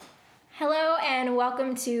and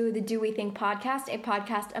welcome to the Do We Think podcast, a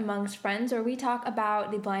podcast amongst friends where we talk about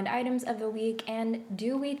the blind items of the week and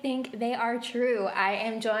do we think they are true. I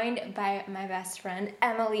am joined by my best friend,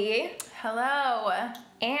 Emily. Hello.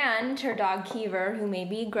 And her dog, Kiever, who may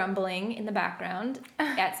be grumbling in the background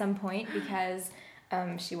at some point because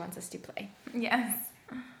she wants us to play. Yes.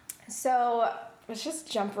 So, let's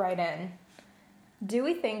just jump right in. Do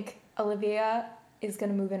we think Olivia is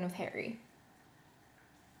going to move in with Harry?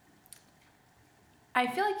 I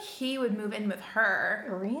feel like he would move in with her.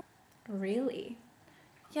 Really?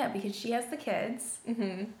 Yeah, because she has the kids.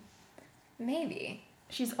 Mm-hmm. Maybe.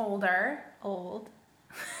 She's older. Old.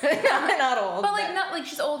 Not old. But not like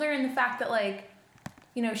she's older in the fact that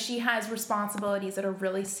she has responsibilities that are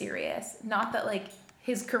really serious. Not that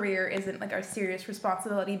his career isn't a serious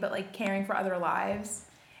responsibility, but caring for other lives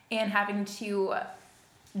and having to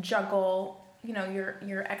juggle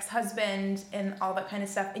your ex-husband and all that kind of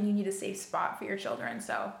stuff, and you need a safe spot for your children,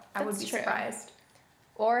 so I would be surprised.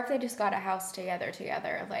 Or if they just got a house together,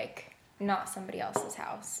 not somebody else's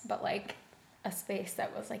house, but a space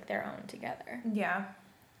that was their own together. Yeah.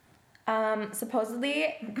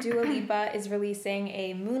 Supposedly, Dua Lipa is releasing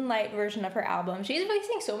a Moonlight version of her album. She's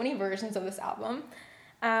releasing so many versions of this album,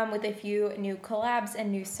 with a few new collabs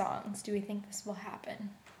and new songs. Do we think this will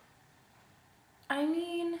happen? I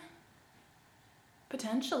mean,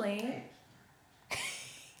 potentially.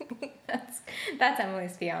 That's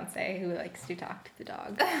Emily's fiance who likes to talk to the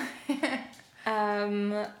dog.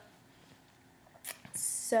 I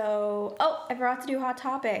forgot to do hot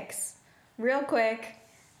topics. Real quick,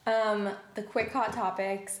 the quick hot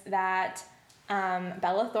topics that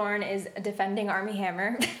Bella Thorne is defending Armie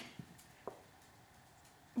Hammer.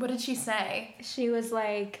 What did she say? She was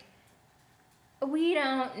like, we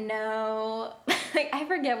don't know. I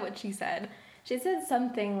forget what she said. She said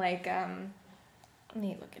something let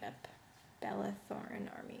me look it up. Bella Thorne,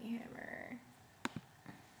 Armie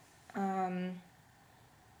Hammer.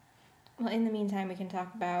 Well, in the meantime, we can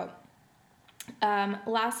talk about,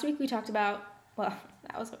 last week we talked about,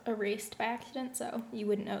 that was erased by accident, so you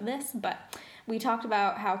wouldn't know this, but we talked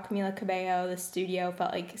about how Camila Cabello, the studio,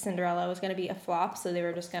 felt like Cinderella was going to be a flop, so they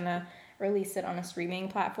were just going to release it on a streaming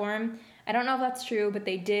platform. I don't know if that's true, but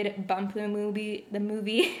they did bump the movie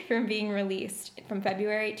from being released from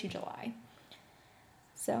February to July.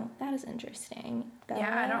 So that is interesting.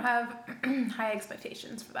 Yeah, I don't have high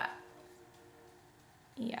expectations for that.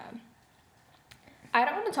 Yeah. I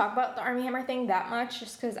don't want to talk about the Armie Hammer thing that much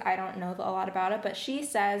just because I don't know a lot about it, but she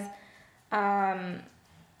says, I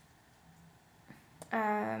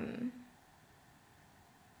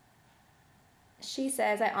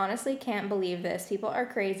honestly can't believe this. People are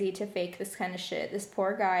crazy to fake this kind of shit. This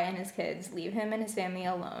poor guy and his kids. Leave him and his family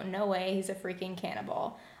alone. No way, he's a freaking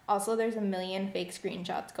cannibal. Also, there's a million fake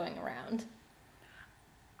screenshots going around.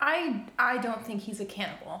 I don't think he's a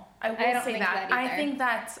cannibal. I don't say that. Either. I think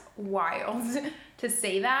that's wild to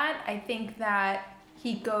say that. I think that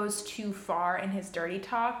he goes too far in his dirty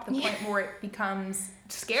talk to the point where it becomes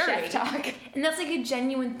scary. Chef talk. And that's a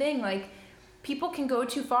genuine thing. People can go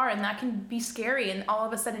too far and that can be scary, and all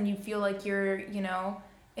of a sudden you feel like you're, in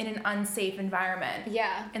an unsafe environment.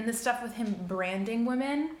 Yeah. And the stuff with him branding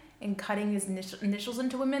women and cutting his initials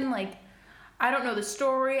into women, I don't know the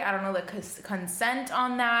story. I don't know the consent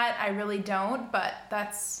on that. I really don't, but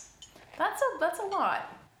that's a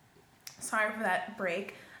lot. Sorry for that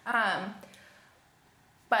break.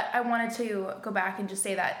 But I wanted to go back and just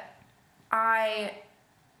say that I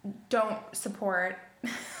don't support.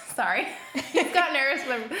 Sorry, I got nervous.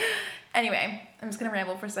 But anyway, I'm just gonna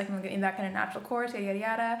ramble for a second. I'm getting back in a natural course. Yada yada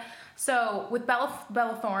yada. So with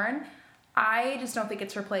Bella Thorne, I just don't think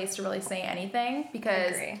it's her place to really say anything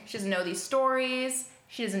because she doesn't know these stories.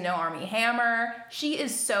 She doesn't know Armie Hammer. She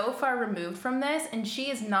is so far removed from this, and she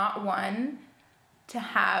is not one to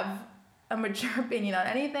have a mature opinion on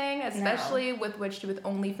anything, especially with which to do with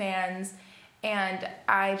OnlyFans. And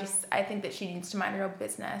I think that she needs to mind her own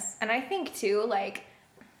business. And I think too,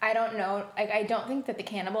 I don't know, I don't think that the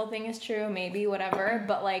cannibal thing is true, maybe, whatever,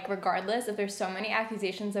 but, regardless, if there's so many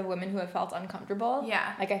accusations of women who have felt uncomfortable,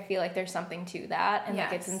 I feel like there's something to that, and,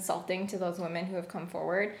 it's insulting to those women who have come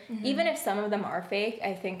forward. Mm-hmm. Even if some of them are fake,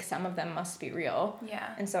 I think some of them must be real.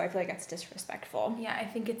 Yeah. And so I feel like that's disrespectful. Yeah, I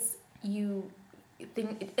think it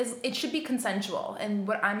should be consensual, and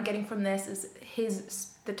what I'm getting from this is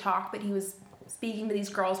the talk that he was speaking to these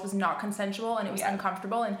girls was not consensual, and it was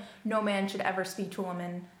uncomfortable, and no man should ever speak to a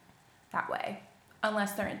woman that way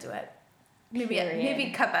unless they're into it.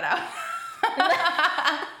 Maybe cut that out.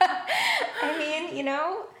 I mean,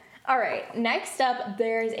 All right, next up,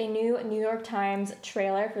 there's a new New York Times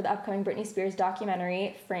trailer for the upcoming Britney Spears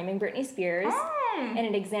documentary, Framing Britney Spears. And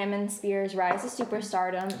it examines Spears' rise to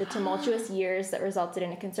superstardom, the tumultuous years that resulted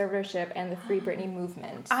in a conservatorship, and the Free Britney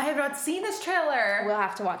movement. I have not seen this trailer. We'll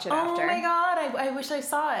have to watch it after. Oh my god, I wish I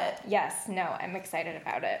saw it. Yes, no, I'm excited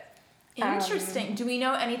about it. Interesting. Do we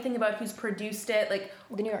know anything about who's produced it? Like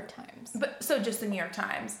The New York Times. But so just the New York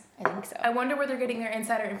Times. I think so. I wonder where they're getting their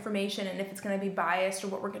insider information and if it's going to be biased or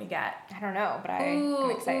what we're going to get. I don't know, but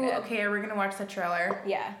I'm excited. Ooh, okay, we're going to watch the trailer.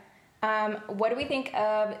 Yeah. What do we think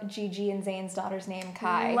of Gigi and Zayn's daughter's name,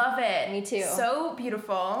 Kai? Love it. Me too. So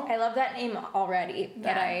beautiful. I love that name already.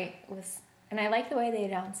 Yeah. And I like the way they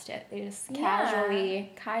announced it. They just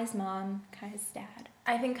casually, Kai's mom, Kai's dad.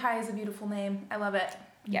 I think Kai is a beautiful name. I love it.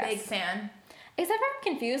 Yes. Big fan. Except for I'm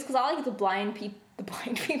confused because all like the blind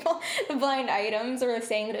items were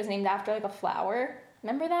saying that it was named after like a flower.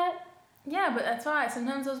 Remember that? Yeah, but that's why.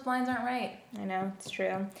 Sometimes those blinds aren't right. I know, it's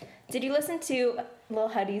true. Did you listen to Lil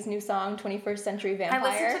Huddy's new song, 21st Century Vampire? I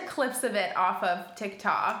listened to clips of it off of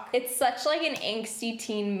TikTok. It's such like an angsty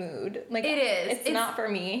teen mood. Like it is. It's not for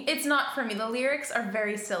me. It's not for me. The lyrics are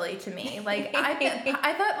very silly to me. Like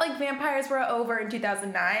I thought like vampires were over in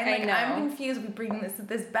 2009. Like I know. I'm confused. We bring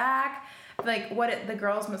this back. Like the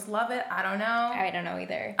girls must love it. I don't know. I don't know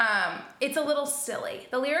either. It's a little silly.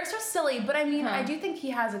 The lyrics are silly, but I mean, I do think he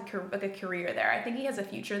has a career there. I think he has a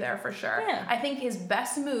future there for sure. Yeah. I think his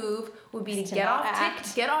best move would be to get not off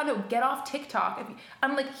act. get off TikTok.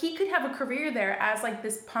 I'm like he could have a career there as like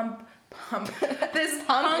this pump this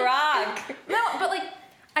Punk rock. No, but like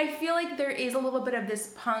I feel like there is a little bit of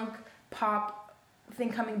this punk pop thing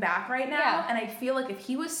coming back right now, Yeah. and I feel like if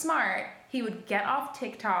he was smart, he would get off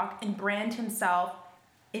TikTok and brand himself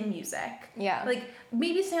in music. Yeah. Like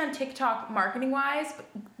maybe stay on TikTok marketing wise, but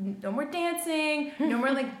no more dancing, no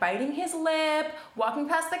more like biting his lip, walking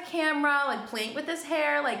past the camera, like playing with his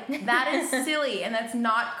hair. Like that is silly and that's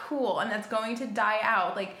not cool and that's going to die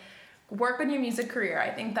out. Like work on your music career.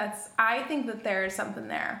 I think that there is something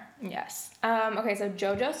there. Yes. Okay, so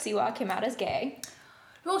JoJo Siwa came out as gay.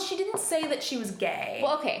 Well, she didn't say that she was gay.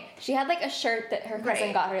 Well, okay. She had like a shirt that her cousin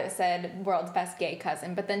Right. got her that said "World's Best Gay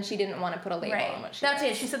Cousin," but then she didn't want to put a label on what she That's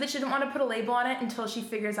was. it. She said that she didn't want to put a label on it until she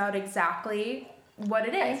figures out exactly what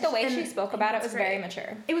it is. I think the way And she spoke about it it's was great. very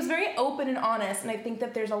mature. It was very open and honest, and I think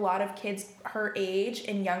that there's a lot of kids her age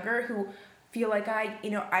and younger who feel like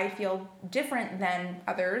I feel different than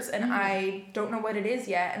others, and I don't know what it is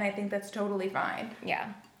yet, and I think that's totally fine.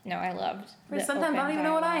 Yeah. No, I loved. Sometimes I don't even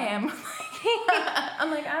know what I am. I'm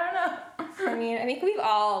like, I don't know. I mean, I think we've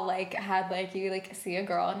all like had like you like see a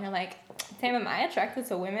girl and you're like, damn, am I attracted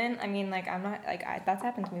to women? I mean, like I'm not like that's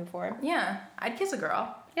happened to me before. Yeah, I'd kiss a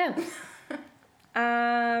girl. Yeah.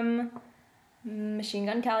 Machine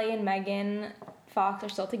Gun Kelly and Megan Fox are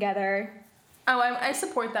still together. Oh, I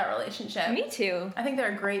support that relationship. Me too. I think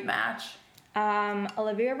they're a great match.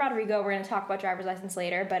 Olivia Rodrigo, we're going to talk about Driver's License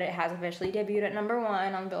later, but it has officially debuted at number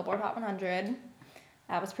 1 on Billboard Hot 100.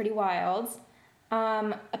 That was pretty wild.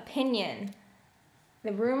 Opinion.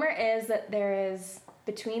 The rumor is that there is,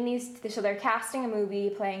 between these, so they're casting a movie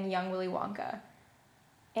playing young Willy Wonka.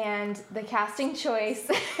 And the casting choice,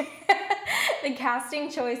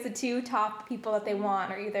 the two top people that they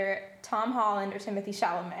want are either Tom Holland or Timothée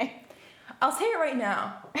Chalamet. I'll say it right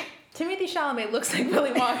now. Timothée Chalamet looks like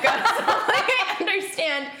Willy Wonka, so like, I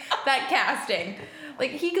understand that casting.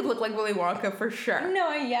 Like, he could look like Willy Wonka for sure.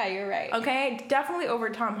 No, yeah, you're right. Okay, definitely over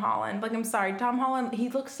Tom Holland. Like, I'm sorry, Tom Holland, he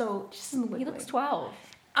looks so... He looks 12.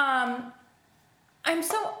 I'm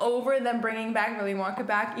so over them bringing back Willy Wonka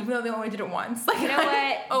back, even though they only did it once. Like, You know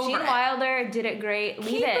what? Gene Wilder did it great. Leave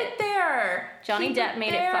Keep it there. Johnny Keep Depp made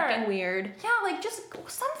it there. fucking weird. Yeah, like, just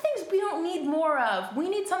some things we don't need more of. We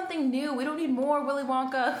need something new. We don't need more Willy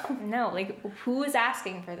Wonka. No, like, who is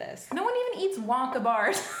asking for this? No one even eats Wonka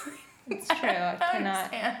bars. It's true. I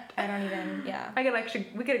cannot. understand. I don't even. Yeah.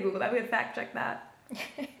 We gotta Google that. We gotta fact check that.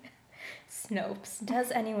 Snopes.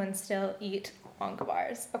 Does anyone still eat Wonka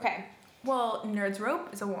bars? Okay. Well, Nerds Rope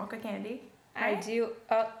is a Wonka candy. I do.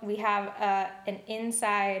 Oh, we have an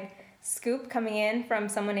inside scoop coming in from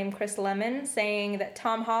someone named Chris Lemon saying that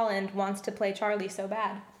Tom Holland wants to play Charlie so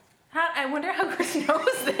bad. I wonder how Chris knows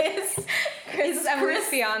this. Chris is Emma's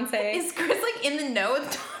fiance. Is Chris like in the know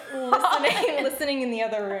with Tom Holland? listening in the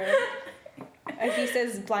other room. He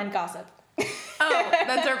says blind gossip. Oh,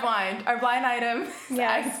 that's our blind item.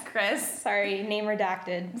 Yes. Thanks, Chris. Sorry, name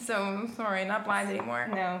redacted. So sorry, not blind anymore.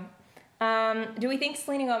 No. Do we think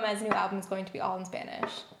Selena Gomez's new album is going to be all in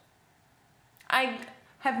Spanish?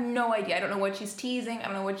 Have no idea. I don't know what she's teasing. I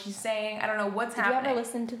don't know what she's saying. I don't know what's happening. Did you ever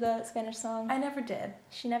listen to the Spanish song? I never did.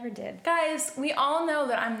 She never did. Guys, we all know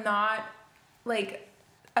that I'm not, like,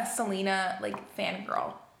 a Selena, like,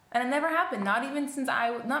 fangirl. And it never happened. Not even since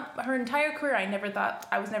not her entire career. I never thought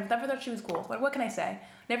she was cool. What can I say?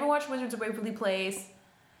 Never watched Wizards of Waverly Place.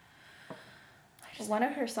 One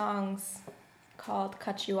of her songs, called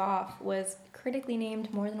Cut You Off, was critically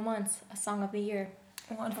named more than once a Song of the Year.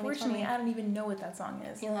 Well, unfortunately, I don't even know what that song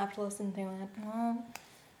is. You'll have to listen to it. Well,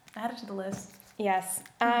 add it to the list. Yes.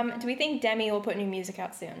 Do we think Demi will put new music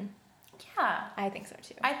out soon? Yeah. I think so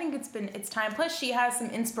too. I think it's time. Plus, she has some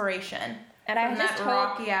inspiration. And I just that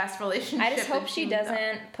rocky ass relationship. I just hope she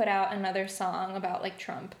doesn't put out another song about like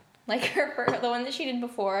Trump. Like the one that she did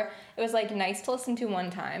before, it was like nice to listen to one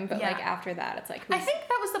time, but like after that, it's like. I think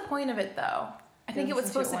that was the point of it, though. I think it was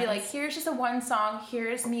supposed to be like, here's just a one song.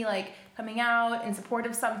 Here's me like coming out in support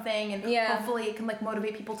of something, and hopefully it can like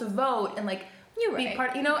motivate people to vote and like be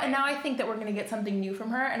part. You know, and now I think that we're gonna get something new from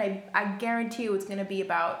her, and I guarantee you it's gonna be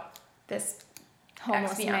about this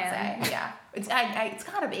homeless man. Yeah, it's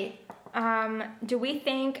gotta be. Do we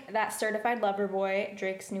think that Certified Lover Boy,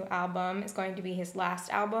 Drake's new album, is going to be his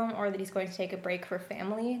last album, or that he's going to take a break for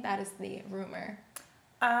family? That is the rumor.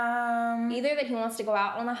 Either that he wants to go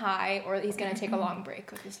out on a high, or that he's going to take a long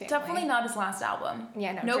break with his family. Definitely not his last album.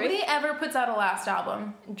 Yeah, no. Nobody ever puts out a last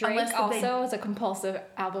album. Drake also is a compulsive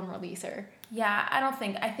album releaser. Yeah,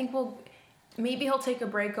 I think maybe he'll take a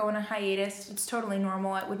break, go on a hiatus. It's totally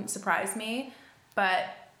normal. It wouldn't surprise me, but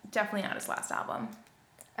definitely not his last album.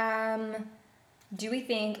 Do we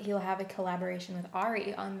think he'll have a collaboration with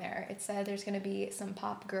Ari on there? It said there's going to be some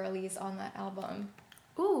pop girlies on that album.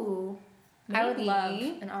 Ooh. Maybe. I would love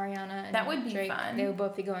an Ariana and that would be Drake. Fun. They would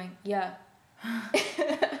both be going, yeah.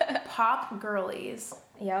 Pop girlies.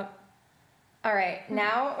 Yep. All right,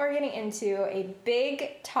 now we're getting into a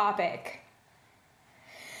big topic.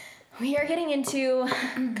 We are getting into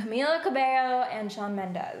Camila Cabello and Shawn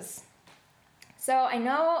Mendes. So I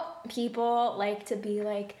know people like to be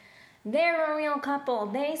like, they're a real couple.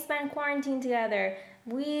 They spend quarantine together.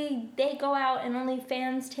 They go out and only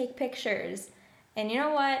fans take pictures. And you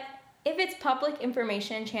know what? If it's public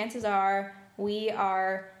information, chances are we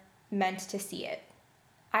are meant to see it.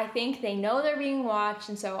 I think they know they're being watched,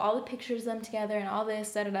 and so all the pictures of them together and all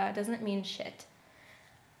this, doesn't mean shit.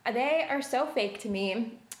 They are so fake to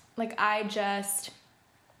me. Like, there's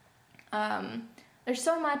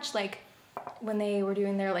so much, like, when they were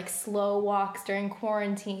doing their, like, slow walks during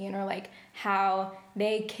quarantine, or, like, how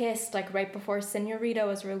they kissed, like, right before Señorita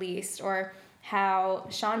was released, or how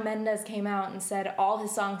Shawn Mendes came out and said all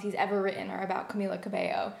his songs he's ever written are about Camila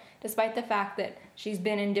Cabello, despite the fact that she's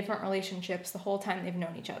been in different relationships the whole time they've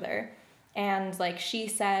known each other. And, like, she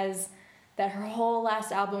says that her whole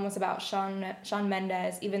last album was about Shawn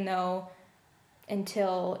Mendes, even though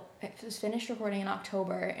until it was finished recording in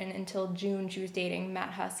October, and until June she was dating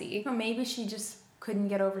Matt Hussey. Or maybe she just couldn't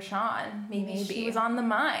get over Shawn. Maybe she was on the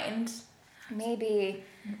mind. Maybe.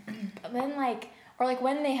 But then, like, or like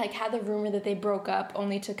when they like had the rumor that they broke up,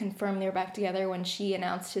 only to confirm they were back together when she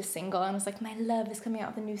announced his single and was like, my love is coming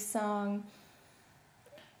out with a new song.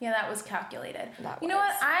 Yeah, that was calculated. You know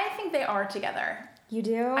what? I think they are together. You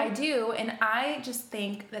do? I do, and I just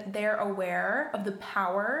think that they're aware of the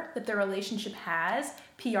power that their relationship has,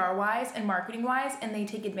 PR-wise and marketing-wise, and they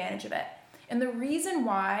take advantage of it. And the reason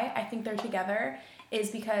why I think they're together is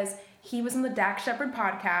because he was on the Dax Shepard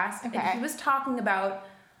podcast, and he was talking about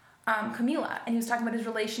Camila, and he was talking about his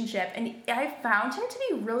relationship, and I found him to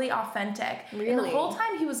be really authentic. Really? And the whole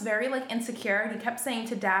time he was very, like, insecure, and he kept saying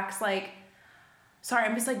to Dax, like, sorry,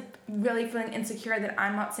 I'm just, like, really feeling insecure that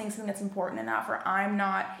I'm not saying something that's important enough, or I'm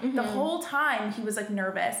not. Mm-hmm. The whole time he was, like,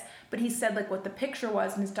 nervous, but he said, like, what the picture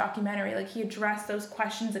was in his documentary. Like, he addressed those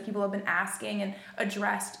questions that people have been asking and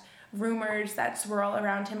addressed rumors that swirl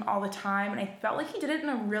around him all the time, and I felt like he did it in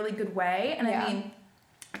a really good way, and I mean,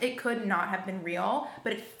 it could not have been real,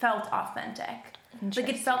 but it felt authentic. Like,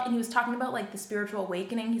 it felt, and he was talking about, like, the spiritual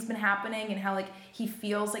awakening he's been happening, and how, like, he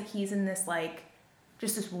feels like he's in this, like,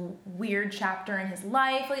 just this weird chapter in his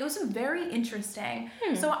life. Like, it was very interesting.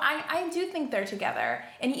 So I do think they're together.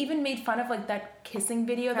 And he even made fun of, like, that kissing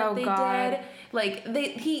video that they did. Like,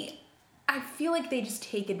 I feel like they just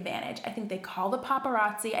take advantage. I think they call the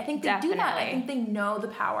paparazzi. I think they do that. I think they know the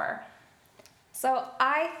power. So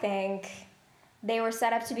I think they were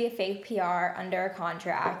set up to be a fake PR under a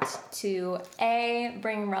contract to, A,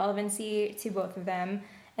 bring relevancy to both of them,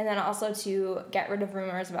 and then also to get rid of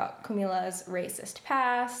rumors about Camila's racist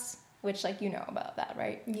past, which, like, you know about that,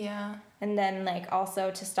 right? Yeah. And then, like, also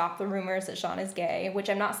to stop the rumors that Shawn is gay, which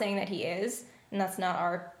I'm not saying that he is, and that's not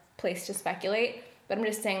our place to speculate. But I'm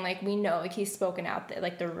just saying, like, we know, like, he's spoken out that,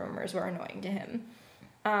 like, the rumors were annoying to him.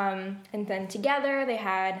 And then together they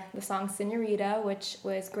had the song Senorita, which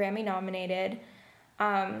was Grammy nominated.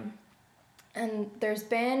 And there's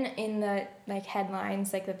been in the, like,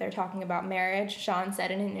 headlines, like, that they're talking about marriage. Sean said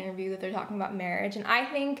in an interview that they're talking about marriage. And I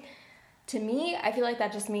think, to me, I feel like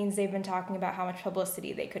that just means they've been talking about how much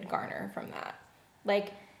publicity they could garner from that.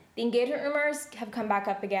 Like, the engagement rumors have come back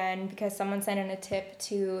up again because someone sent in a tip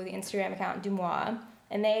to the Instagram account Dumois,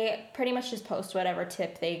 and they pretty much just post whatever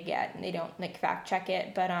tip they get, and they don't, like, fact check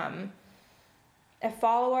it. But a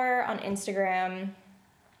follower on Instagram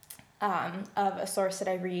of a source that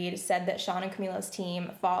I read said that Sean and Camila's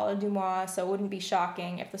team followed Dumois, so it wouldn't be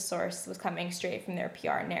shocking if the source was coming straight from their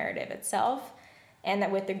PR narrative itself, and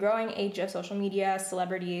that with the growing age of social media,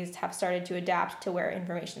 celebrities have started to adapt to where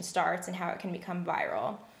information starts and how it can become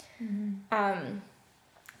viral. Mm-hmm.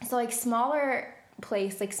 So, like, smaller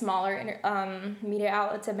media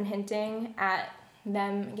outlets have been hinting at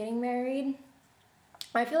them getting married.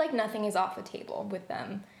 I feel like nothing is off the table with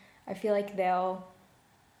them. I feel like they'll,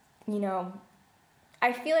 you know,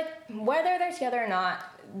 I feel like whether they're together or not,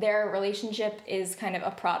 their relationship is kind of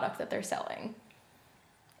a product that they're selling,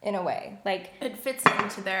 in a way. Like, it fits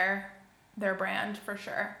into their brand for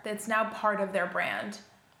sure. It's now part of their brand.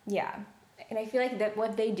 Yeah. And I feel like that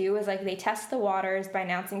what they do is, like, they test the waters by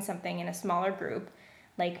announcing something in a smaller group,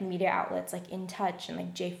 like media outlets like In Touch and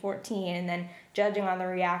like J14, and then judging on the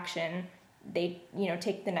reaction, they, you know,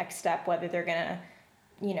 take the next step, whether they're gonna,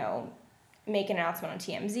 you know, make an announcement on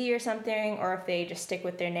TMZ or something, or if they just stick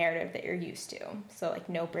with their narrative that you're used to. So, like,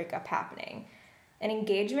 no breakup happening. An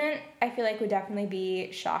engagement, I feel like, would definitely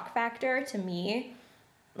be shock factor to me.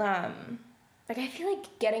 Like, I feel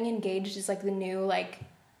like getting engaged is, like, the new, like,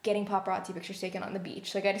 getting paparazzi pictures taken on the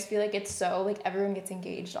beach. Like, I just feel like it's so, like, everyone gets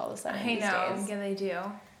engaged all of a sudden these days. Yeah, they do.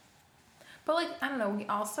 But, like, I don't know,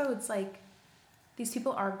 also, it's, like, these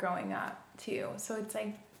people are growing up, too. So it's,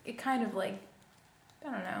 like, it kind of, like, I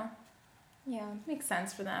don't know. Yeah. Makes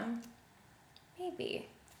sense for them. Maybe.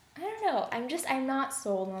 I don't know. I'm not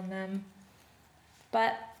sold on them.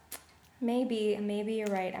 But maybe you're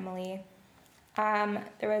right, Emily.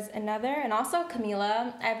 There was another, and also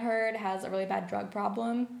Camila, I've heard, has a really bad drug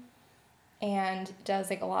problem and does,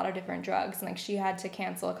 like, a lot of different drugs. And, like, she had to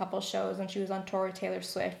cancel a couple shows when she was on tour with Taylor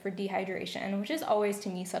Swift for dehydration, which is always, to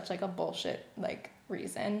me, such, like, a bullshit, like,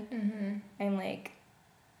 reason. Mm-hmm. And, like,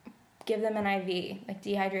 give them an IV, like,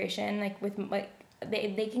 dehydration, like, with, like,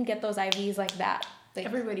 they can get those IVs like that. Like,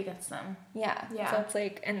 everybody gets them. Yeah. So it's,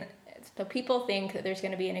 like, and so people think that there's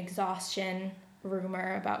going to be an exhaustion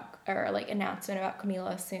rumor about, or, like, announcement about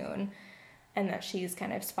Camila soon, and that she's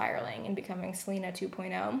kind of spiraling and becoming Selena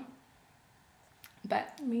 2.0.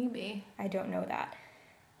 But maybe. I don't know that.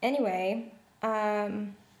 Anyway,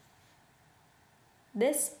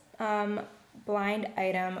 this blind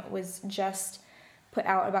item was just put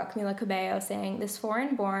out about Camila Cabello, saying, this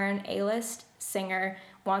foreign-born A-list singer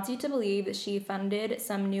wants you to believe that she funded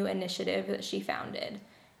some new initiative that she founded.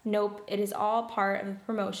 Nope, it is all part of the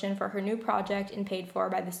promotion for her new project and paid for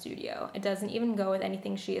by the studio. It doesn't even go with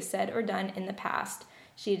anything she has said or done in the past.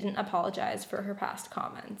 She didn't apologize for her past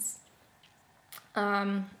comments.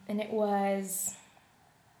 And it was,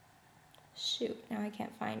 shoot, now I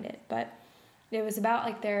can't find it, but it was about,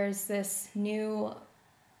 like, there's this new,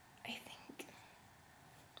 I think,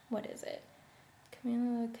 what is it?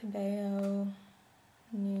 Camila Cabello,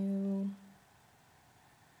 new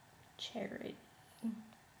charity.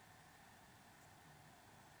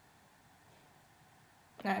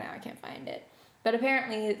 No, I can't find it. But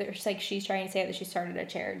apparently there's, like, she's trying to say that she started a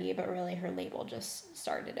charity, but really her label just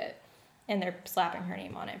started it. And they're slapping her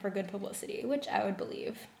name on it for good publicity, which I would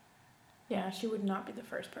believe. Yeah, she would not be the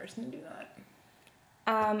first person to do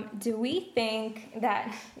that. Do we think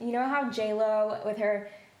that, you know how J-Lo, with her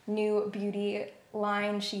new beauty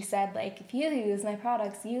line, she said, like, if you use my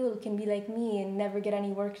products, you can be like me and never get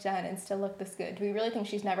any work done and still look this good? Do we really think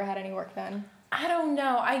she's never had any work done? I don't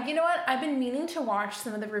know. You know what? I've been meaning to watch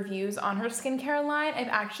some of the reviews on her skincare line. I've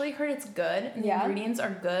actually heard it's good. And the ingredients are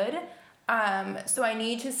good. So I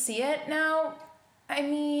need to see it now. I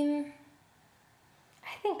mean,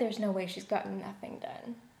 I think there's no way she's gotten nothing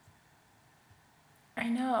done. I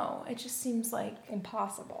know. It just seems like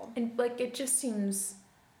impossible. And, like, it just seems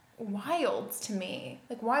wild to me.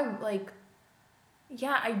 Like, why? Like,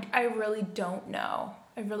 yeah, I really don't know.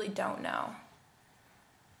 I really don't know.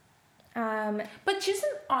 But she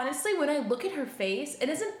doesn't, honestly, when I look at her face, it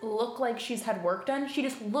doesn't look like she's had work done. She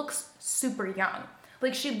just looks super young.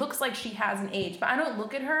 Like, she looks like she has an age, but I don't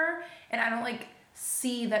look at her and I don't, like,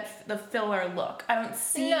 see that the filler look. I don't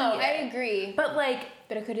see No, it. I agree. But, like,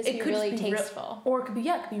 But it could just be really tasteful. Or it could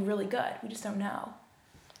be really good. We just don't know.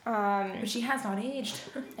 But she has not aged.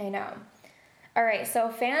 I know. All right, so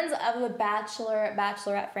fans of the Bachelor,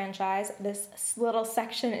 Bachelorette franchise, this little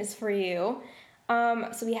section is for you.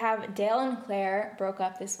 So we have Dale and Claire broke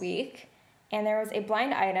up this week, and there was a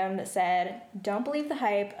blind item that said, "Don't believe the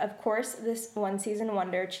hype. Of course, this one-season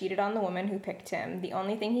wonder cheated on the woman who picked him. The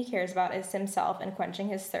only thing he cares about is himself and quenching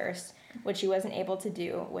his thirst, which he wasn't able to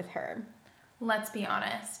do with her." Let's be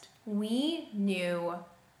honest. We knew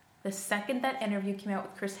the second that interview came out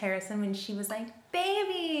with Chris Harrison when she was like,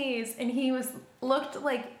 "Babies!" And he looked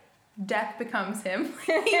like death becomes him.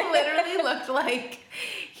 He literally looked like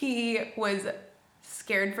he was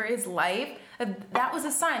scared for his life. That was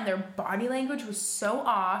a sign. Their body language was so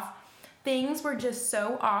off. Things were just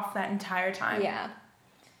so off that entire time. Yeah.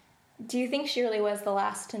 Do you think Shirley was the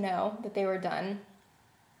last to know that they were done?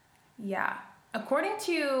 Yeah. According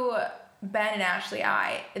to Ben and Ashley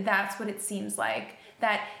that's what it seems like.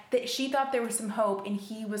 That she thought there was some hope, and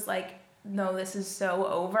he was like, "No, this is so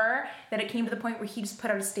over," that it came to the point where he just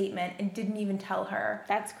put out a statement and didn't even tell her.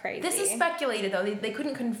 That's crazy. This is speculated, though. They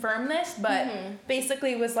couldn't confirm this, but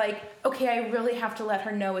basically was like, okay, I really have to let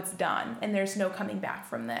her know it's done, and there's no coming back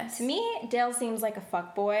from this. To me, Dale seems like a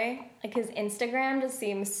fuckboy. Like, his Instagram just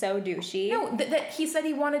seems so douchey. No, that he said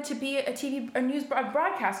he wanted to be a news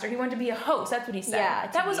broadcaster. He wanted to be a host. That's what he said. Yeah,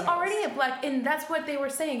 that was already a black, and that's what they were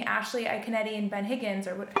saying. Ashley Iaconetti and Ben Higgins,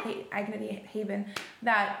 or what Iaconetti Haven,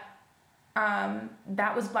 that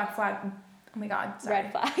was black flag. Oh my God, sorry.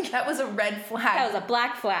 Red flag. That was a red flag. That was a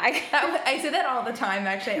black flag. I say that all the time,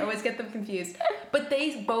 actually. I always get them confused. But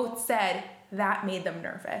they both said that made them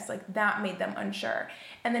nervous. Like, that made them unsure.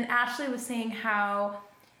 And then Ashley was saying how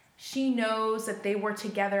she knows that they were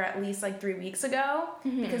together at least like 3 weeks ago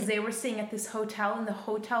because they were staying at this hotel, and the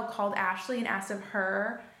hotel called Ashley and asked if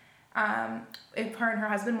her and her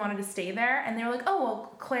husband wanted to stay there. And they were like, "Oh,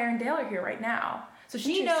 well, Claire and Dale are here right now." So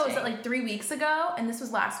she knows that like 3 weeks ago, and this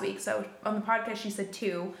was last week, so on the podcast she said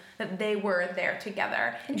 2, that they were there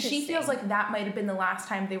together. And she feels like that might have been the last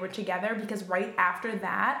time they were together, because right after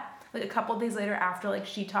that, like a couple days later after like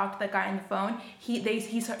she talked to that guy on the phone,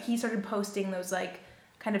 he started posting those like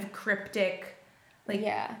kind of cryptic like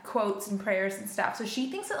quotes and prayers and stuff. So she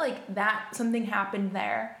thinks that like that something happened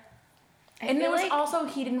there. And there was also,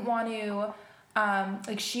 he didn't want to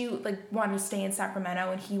she like wanted to stay in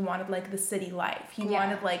Sacramento, and he wanted like the city life. He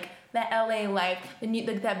wanted like the LA life,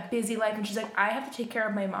 like that busy life. And she's like, "I have to take care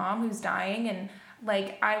of my mom who's dying, and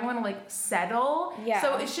like I want to like settle." Yeah.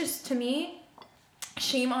 So it's just, to me,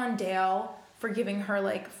 shame on Dale for giving her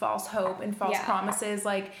like false hope and false promises.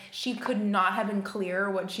 Like, she could not have been clearer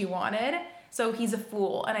what she wanted. So he's a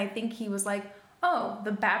fool. And I think he was like, "Oh,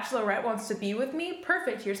 the Bachelorette wants to be with me?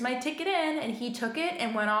 Perfect, here's my ticket in." And he took it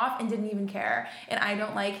and went off and didn't even care. And I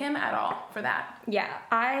don't like him at all for that. Yeah,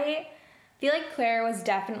 I feel like Claire was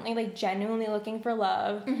definitely like genuinely looking for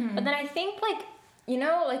love. But then I think like, you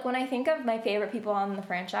know, like when I think of my favorite people on the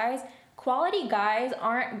franchise, quality guys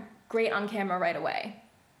aren't great on camera right away.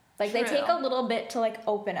 Like, they take a little bit to, like,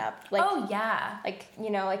 open up. Like, oh, yeah. Like,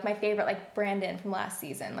 you know, like, my favorite, like, Brandon from last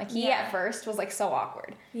season. Like, he at first was, like, so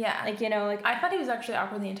awkward. Yeah. Like, you know, like... I thought he was actually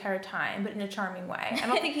awkward the entire time, but in a charming way. I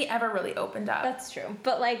don't think he ever really opened up. That's true.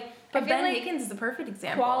 But, like... But Ben Higgins is the perfect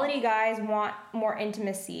example. Quality guys want more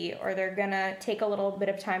intimacy, or they're gonna take a little bit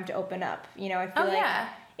of time to open up. You know, I feel like...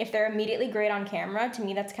 If they're immediately great on camera, to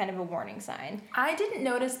me, that's kind of a warning sign. I didn't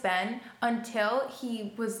notice Ben until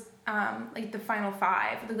he was... like the final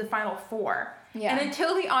 5, like the final 4. Yeah. And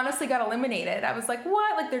until he honestly got eliminated, I was like,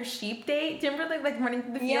 what? Like their sheep date? Do you remember like running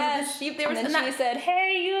through the field with the sheep? And then she said,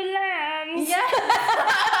 "Hey, you lambs." Yes.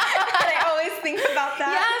 I always think about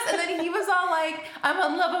that. Yes. And then he was all like, "I'm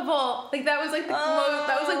unlovable." Like that was like the quote.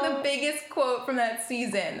 That was like the biggest quote from that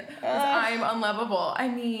season. "I'm unlovable." I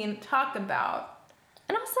mean, talk about.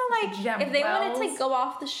 And also like, if they wanted to go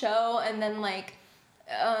off the show and then like,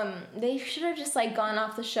 they should have just like gone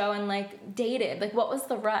off the show and like dated. Like, what was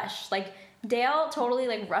the rush? Like, Dale totally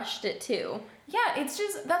like rushed it too. Yeah, it's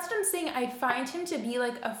just, that's what I'm saying. I find him to be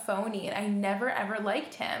like a phony, and I never ever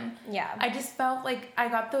liked him. Yeah. I just felt like I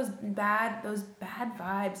got those bad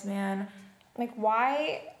vibes, man. Like,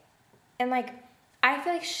 why? And like, I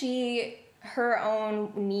feel like her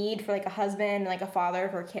own need for like a husband and like a father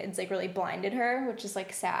of her kids like really blinded her, which is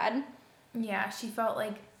like sad. Yeah, I felt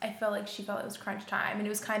like she felt it was crunch time, and it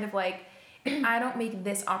was kind of like, if I don't make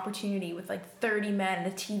this opportunity with like 30 men and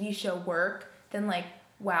a TV show work, then like,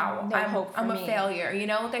 wow, I'm a failure, you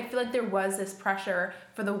know? Like, I feel like there was this pressure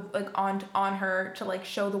for the like on her to like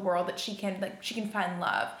show the world that she can find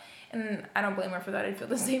love, and I don't blame her for that. I feel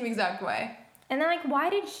the same exact way. And then like, why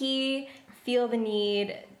did he feel the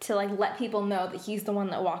need to like let people know that he's the one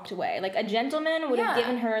that walked away. Like a gentleman would have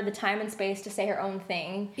given her the time and space to say her own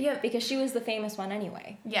thing. Yeah. Because she was the famous one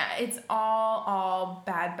anyway. Yeah, it's all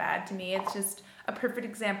bad to me. It's just a perfect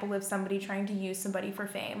example of somebody trying to use somebody for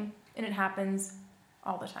fame. And it happens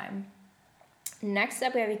all the time. Next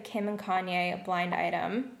up, we have Kim and Kanye, a blind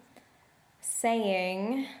item,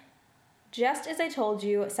 saying, just as I told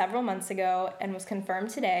you several months ago and was confirmed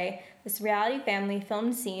today, this reality family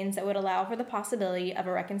filmed scenes that would allow for the possibility of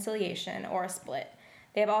a reconciliation or a split.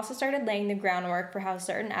 They have also started laying the groundwork for how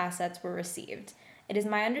certain assets were received. It is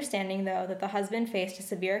my understanding, though, that the husband faced a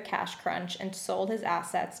severe cash crunch and sold his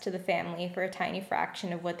assets to the family for a tiny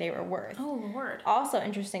fraction of what they were worth. Oh, Lord. Also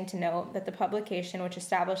interesting to note that the publication which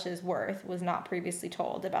establishes worth was not previously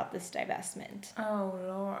told about this divestment. Oh,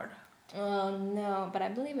 Lord. Oh, no, but I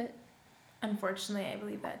believe it. Unfortunately, I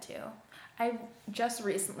believe that too. I just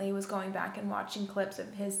recently was going back and watching clips of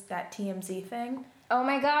that TMZ thing. Oh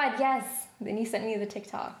my God, yes. Then you sent me the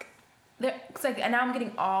TikTok. It's like, and now I'm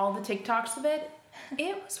getting all the TikToks of it.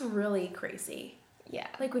 It was really crazy. Yeah.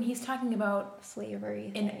 Like when he's talking about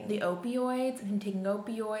slavery and the opioids and him taking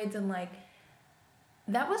opioids and like,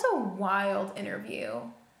 that was a wild interview.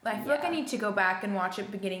 I feel like I need to go back and watch it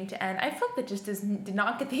beginning to end. I feel like that just did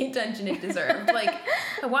not get the attention it deserved. Like,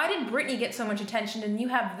 why did Britney get so much attention and you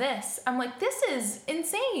have this? I'm like, this is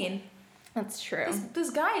insane. That's true. This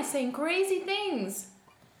guy is saying crazy things.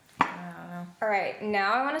 I don't know. All right,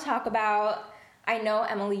 now I want to talk about, I know,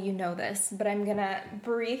 Emily, you know this, but I'm going to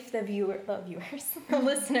brief the the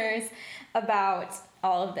listeners about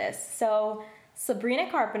all of this. So, Sabrina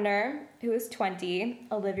Carpenter, who is 20,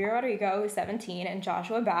 Olivia Rodrigo, who's 17, and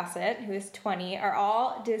Joshua Bassett, who is 20, are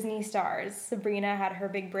all Disney stars. Sabrina had her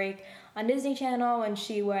big break on Disney Channel when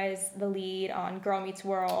she was the lead on Girl Meets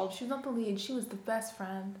World. She was not the lead, she was the best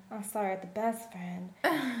friend. Oh, sorry, the best friend.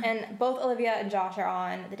 And both Olivia and Josh are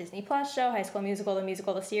on the Disney Plus show, High School Musical,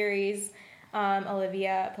 the series.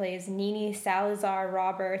 Olivia plays Nene Salazar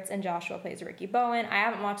Roberts, and Joshua plays Ricky Bowen. I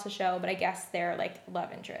haven't watched the show, but I guess they're like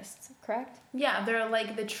love interests, correct? Yeah, they're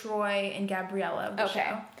like the Troy and Gabriella of the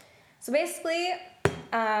show. So basically,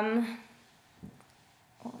 what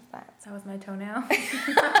was that? That was my toenail.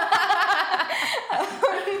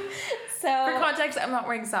 So for context, I'm not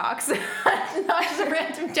wearing socks. It's not just a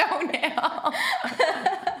random toenail.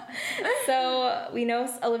 So we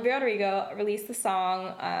know Olivia Rodrigo released the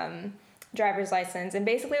song Driver's License, and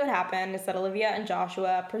basically what happened is that Olivia and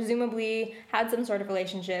Joshua presumably had some sort of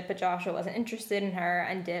relationship, but Joshua wasn't interested in her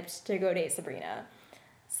and dipped to go date Sabrina.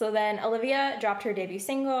 So then Olivia dropped her debut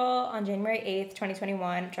single on January 8th,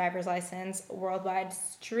 2021, Driver's License, worldwide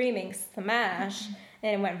streaming smash,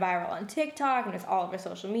 and it went viral on TikTok and was all over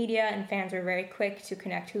social media, and fans were very quick to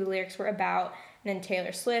connect who the lyrics were about. And then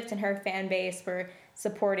Taylor Swift and her fan base were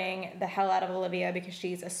supporting the hell out of Olivia because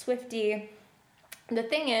she's a Swiftie. The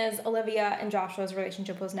thing is, Olivia and Joshua's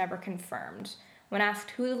relationship was never confirmed. When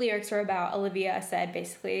asked who the lyrics were about, Olivia said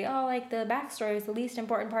basically, oh, like, the backstory is the least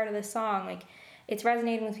important part of this song. Like, it's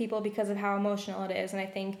resonating with people because of how emotional it is, and I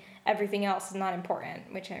think everything else is not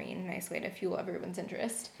important, which, I mean, nice way to fuel everyone's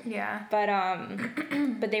interest. Yeah.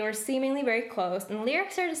 But they were seemingly very close, and the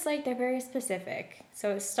lyrics are just, like, they're very specific.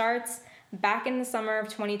 So it starts back in the summer of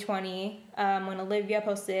 2020, when Olivia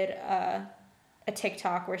posted a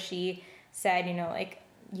TikTok where she said, you know, like,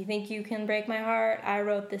 you think you can break my heart? I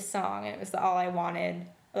wrote this song, and it was the All I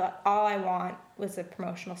Want was a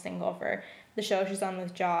promotional single for the show she's on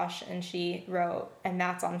with Josh, and she wrote, and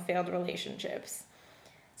that's on failed relationships.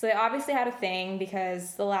 So they obviously had a thing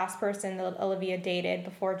because the last person that Olivia dated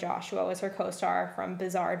before Joshua was her co-star from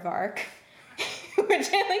Bizarre Vark, which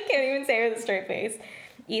I like can't even say with a straight face,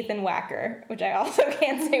 Ethan Wacker, which I also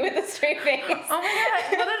can't say with a straight face. Oh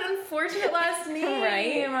my God, what an unfortunate last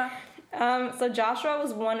name. Right? So Joshua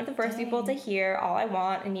was one of the first people to hear All I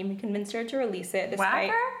Want, and even convinced her to release it.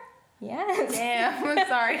 Wacker? Yes. Damn, I'm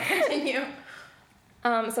sorry. Continue.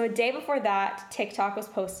 So a day before that, TikTok was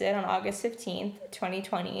posted on August 15th,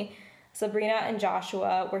 2020. Sabrina and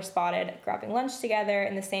Joshua were spotted grabbing lunch together,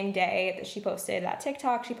 and the same day that she posted that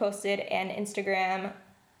TikTok, she posted an Instagram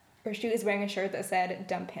where she was wearing a shirt that said,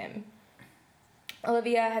 "Dump him."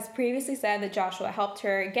 Olivia has previously said that Joshua helped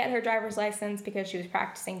her get her driver's license because she was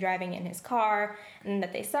practicing driving in his car, and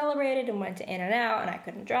that they celebrated and went to In-N-Out, and I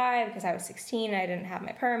couldn't drive because I was 16 and I didn't have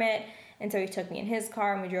my permit, and so he took me in his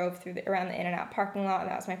car and we drove around the In-N-Out parking lot,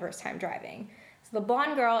 and that was my first time driving. So the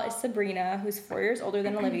blonde girl is Sabrina, who's 4 years older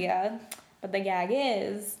than Olivia, but the gag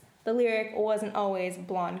is the lyric wasn't always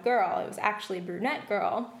blonde girl, it was actually brunette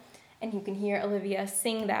girl. And you can hear Olivia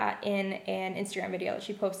sing that in an Instagram video that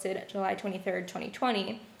she posted July 23rd,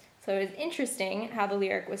 2020. So it is interesting how the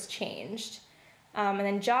lyric was changed. And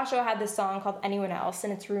then Joshua had this song called Anyone Else,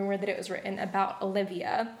 and it's rumored that it was written about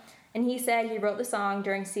Olivia. And he said he wrote the song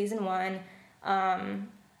during season 1,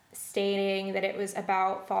 stating that it was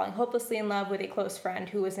about falling hopelessly in love with a close friend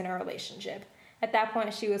who was in a relationship. At that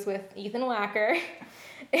point, she was with Ethan Wacker.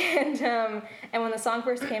 And when the song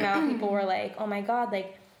first came out, people were like, oh my God,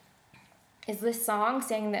 like, is this song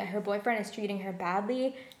saying that her boyfriend is treating her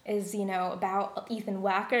badly is, about Ethan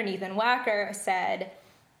Wacker? And Ethan Wacker said,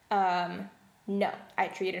 no, I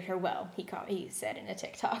treated her well, he said in a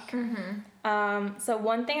TikTok. Mm-hmm. So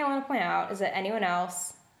one thing I want to point out is that Anyone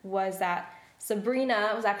Else was that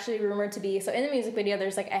Sabrina was actually rumored to be, so in the music video,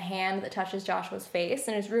 there's like a hand that touches Joshua's face,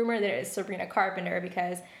 and it's rumored that it is Sabrina Carpenter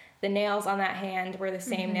because the nails on that hand were the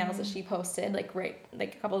same nails that she posted like a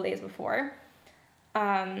couple of days before.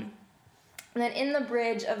 And then in the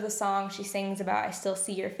bridge of the song, she sings about, I still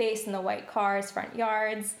see your face in the white cars, front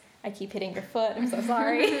yards. I keep hitting your foot, I'm so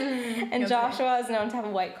sorry. And Joshua is known to have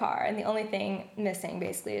a white car, and the only thing missing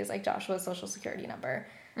basically is like Joshua's social security number.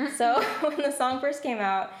 So when the song first came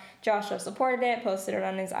out, Joshua supported it, posted it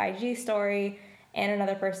on his IG story, and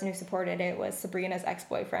another person who supported it was Sabrina's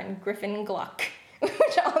ex-boyfriend, Griffin Gluck,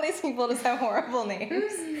 which all these people just have horrible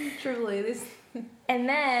names. Truly, this. And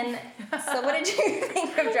then, so what did you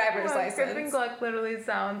think of Driver's License? Griffin Gluck literally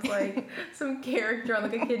sounds like some character on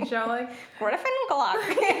like a kid show, like Griffin Gluck.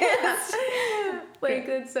 like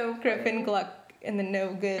it's so funny. Griffin Gluck in the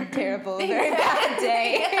no good, terrible, very bad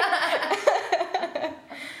day.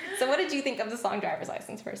 So what did you think of the song Driver's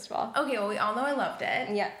License, first of all? Okay, well, we all know I loved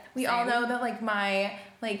it. Yeah. We all know that, like, my,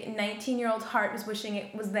 19-year-old heart was wishing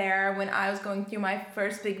it was there when I was going through my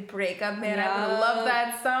first big breakup, man. Yeah. I would love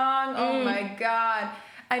that song. Oh, my God.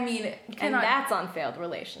 I mean, you cannot... And that's on failed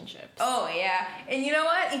relationships. Oh, yeah. And you know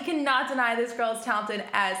what? You cannot deny this girl is talented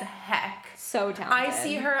as heck. So talented. I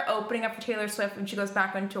see her opening up for Taylor Swift when she goes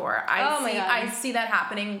back on tour. my God. I see that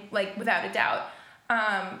happening, like, without a doubt.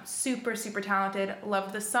 Super, super talented.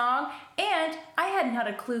 Loved the song. And I hadn't had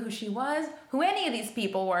a clue who she was, who any of these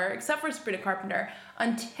people were, except for Sabrina Carpenter,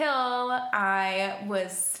 until I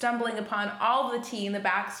was stumbling upon all the tea and the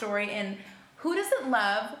backstory. And who doesn't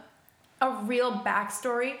love a real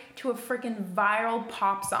backstory to a freaking viral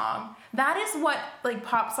pop song? That is what, like,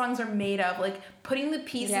 pop songs are made of. Like, putting the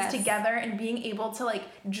pieces together and being able to, like,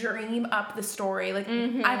 dream up the story. Like,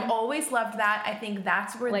 I've always loved that. I think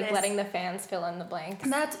that's where like letting the fans fill in the blanks.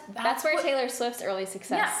 And that's where Taylor Swift's early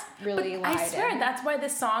success really lied. I swear, that's why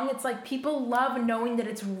this song, it's like people love knowing that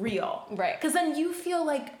it's real. Right. Because then you feel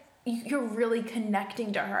like you're really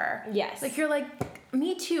connecting to her. Yes. Like, you're like,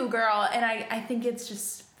 me too, girl. And I think it's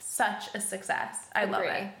just such a success. I love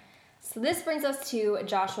it. So this brings us to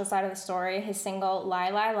Joshua's side of the story, his single Lie,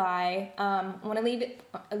 Lie, Lie. When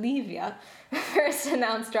Olivia first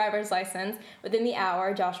announced Driver's License, within the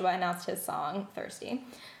hour, Joshua announced his song, Thirsty.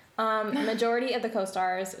 The majority of the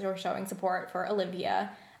co-stars were showing support for Olivia.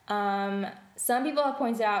 Some people have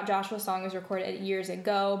pointed out Joshua's song was recorded years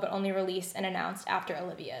ago, but only released and announced after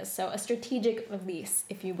Olivia's. So a strategic release,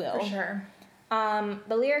 if you will. For sure.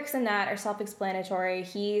 The lyrics in that are self-explanatory.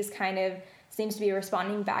 He's kind of seems to be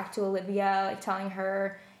responding back to Olivia, like telling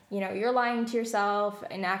her, you're lying to yourself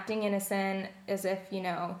and acting innocent as if he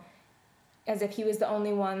was the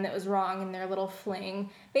only one that was wrong in their little fling.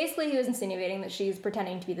 Basically, he was insinuating that she's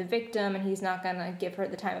pretending to be the victim and he's not gonna give her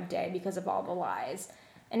the time of day because of all the lies.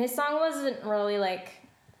 And his song isn't really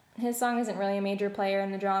a major player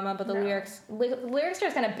in the drama, but the lyrics are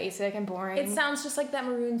just kind of basic and boring. It sounds just like that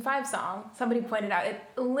Maroon 5 song. Somebody pointed out.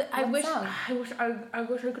 I wish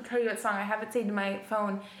I could tell you that song. I have it saved in my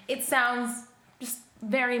phone. It sounds just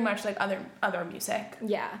very much like other music.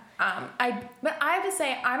 Yeah. But I have to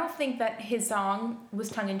say, I don't think that his song was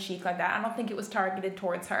tongue-in-cheek like that. I don't think it was targeted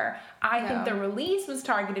towards her. I think the release was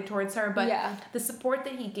targeted towards her, but the support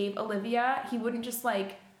that he gave Olivia, he wouldn't just,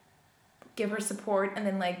 like, give her support and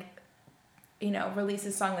then, like, release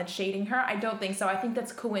a song that's shading her. I don't think so. I think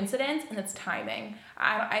that's coincidence and that's timing.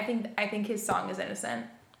 I think his song is innocent.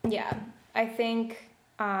 Yeah. I think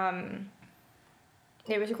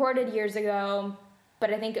it was recorded years ago,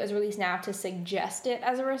 but I think it was released now to suggest it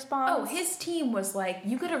as a response. Oh, his team was like,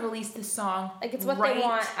 you gotta release this song. Like, it's what they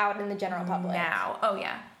want out in the general public. Now. Oh,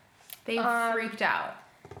 yeah. They freaked out.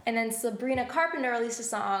 And then Sabrina Carpenter released a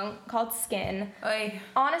song called Skin. Oy.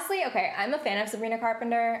 Honestly, okay, I'm a fan of Sabrina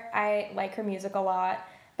Carpenter. I like her music a lot.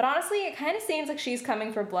 But honestly, it kind of seems like she's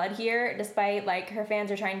coming for blood here, despite, like, her fans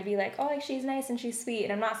are trying to be like, oh, like, she's nice and she's sweet.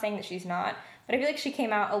 And I'm not saying that she's not, but I feel like she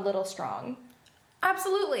came out a little strong.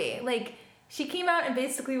 Absolutely. Like, She came out and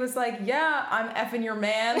basically was like, yeah, I'm effing your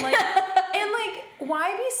man. Like, and like,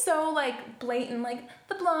 why be so like blatant? Like,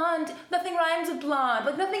 the blonde, nothing rhymes with blonde.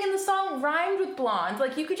 Like, nothing in the song rhymed with blonde.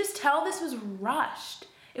 Like, you could just tell this was rushed.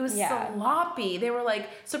 It was sloppy. They were like,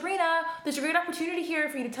 Sabrina, there's a great opportunity here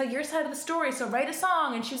for you to tell your side of the story, so write a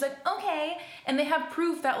song. And she was like, okay. And they have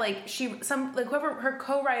proof that like whoever her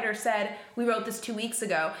co-writer said, we wrote this 2 weeks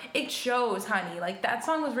ago. It shows, honey. Like, that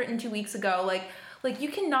song was written 2 weeks ago. Like you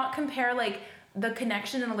cannot compare like the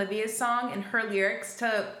connection in Olivia's song and her lyrics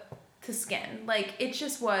to Skin. Like, it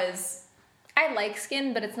just was. I like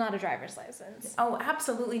Skin, but it's not a driver's license. Oh,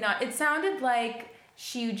 absolutely not. It sounded like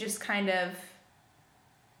she just kind of,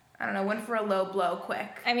 I don't know, went for a low blow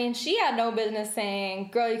quick. I mean, she had no business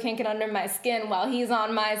saying, girl, you can't get under my skin while he's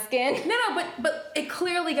on my skin. No, but it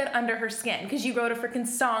clearly got under her skin because you wrote a freaking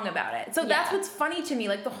song about it. So that's what's funny to me.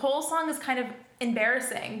 Like, the whole song is kind of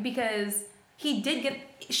embarrassing because she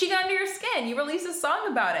got under your skin. You released a song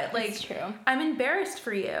about it. Like, it's true. I'm embarrassed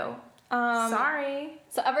for you. Sorry.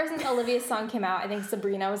 So ever since Olivia's song came out, I think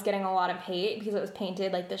Sabrina was getting a lot of hate because it was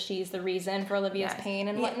painted like that she's the reason for Olivia's pain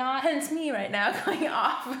and whatnot. Hence me right now going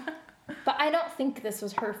off. But I don't think this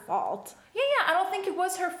was her fault. Yeah, I don't think it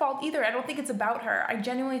was her fault either. I don't think it's about her. I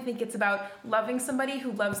genuinely think it's about loving somebody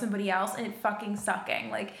who loves somebody else and it fucking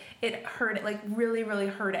sucking. Like, it hurt, like, really, really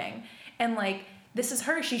hurting. And, like, this is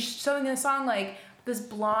her. She's showing in a song, like, this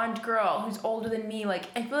blonde girl who's older than me. Like,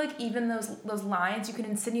 I feel like even those lines, you can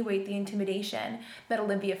insinuate the intimidation that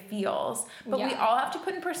Olivia feels. But we all have to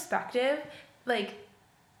put in perspective, like,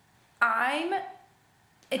 I'm,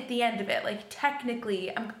 at the end of it, like,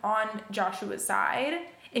 technically, I'm on Joshua's side.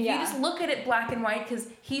 If you just look at it black and white, because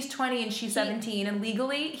he's 20 and she's 17, and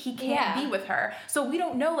legally, he can't be with her. So we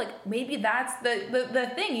don't know, like, maybe that's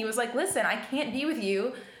the thing. He was like, listen, I can't be with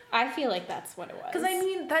you. I feel like that's what it was. Because, I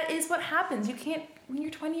mean, that is what happens. You can't, when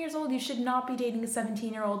you're 20 years old, you should not be dating a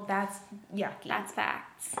 17-year-old. That's yucky. That's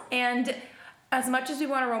facts. And as much as we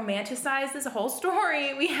want to romanticize this whole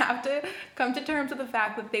story, we have to come to terms with the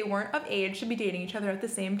fact that they weren't of age to be dating each other at the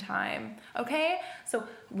same time. Okay? So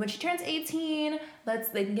when she turns 18,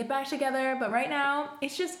 they can get back together. But right now,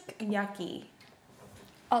 it's just yucky.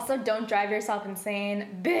 Also, don't drive yourself insane,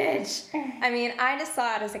 bitch. I mean, I just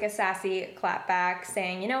saw it as like a sassy clapback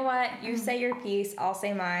saying, you know what, you say your piece, I'll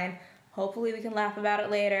say mine. Hopefully we can laugh about it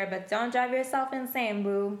later, but don't drive yourself insane,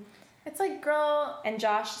 boo. It's like, girl. And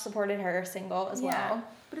Josh supported her single as well.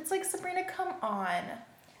 But it's like, Sabrina, come on.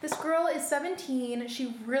 This girl is 17.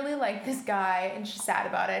 She really liked this guy, and she's sad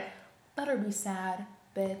about it. Let her be sad,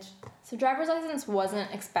 bitch. So Driver's License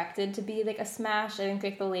wasn't expected to be like a smash. I think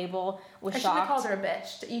like the label was shocked. I should have called her a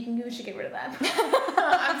bitch. You should get rid of that.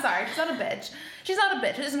 I'm sorry. She's not a bitch. She's not a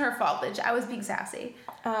bitch. It isn't her fault, bitch. I was being sassy.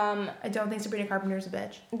 I don't think Sabrina Carpenter's a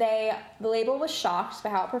bitch. The label was shocked by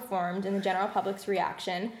how it performed and the general public's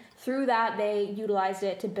reaction. Through that, they utilized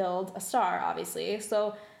it to build a star, obviously.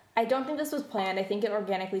 So I don't think this was planned. I think it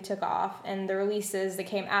organically took off, and the releases that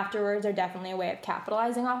came afterwards are definitely a way of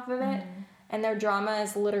capitalizing off of it. Mm-hmm. And their drama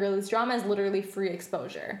is literally free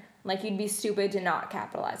exposure. Like, you'd be stupid to not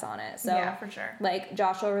capitalize on it. So, yeah, for sure. Like,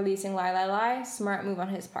 Joshua releasing Lie, Lie, Lie, smart move on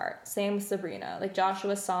his part. Same with Sabrina. Like,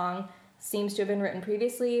 Joshua's song seems to have been written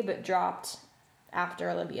previously, but dropped after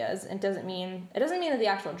Olivia's. It doesn't mean that the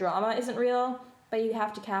actual drama isn't real, but you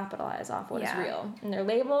have to capitalize off what is real. And their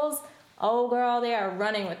labels, oh girl, they are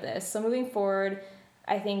running with this. So moving forward,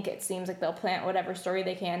 I think it seems like they'll plant whatever story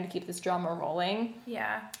they can to keep this drama rolling.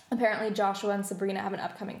 Yeah. Apparently Joshua and Sabrina have an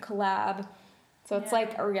upcoming collab. So it's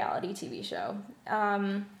like a reality TV show.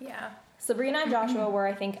 Sabrina and Joshua were,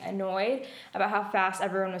 I think, annoyed about how fast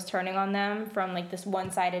everyone was turning on them from like this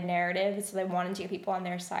one-sided narrative. So they wanted to get people on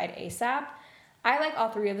their side ASAP. I like all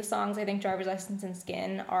three of the songs. I think Driver's License and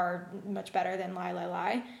Skin are much better than Lie, Lie,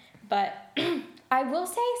 Lie. But I will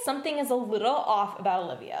say something is a little off about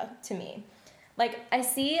Olivia to me. Like, I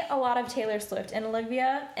see a lot of Taylor Swift in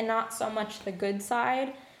Olivia and not so much the good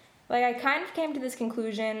side. Like, I kind of came to this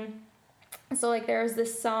conclusion. So, like, there's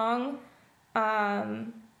this song that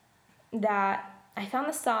I found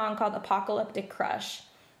the song called Apocalyptic Crush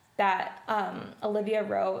that Olivia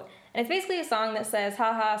wrote. And it's basically a song that says,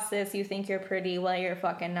 haha, sis, you think you're pretty, well, you're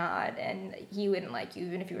fucking not. And he wouldn't like you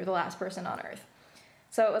even if you were the last person on earth.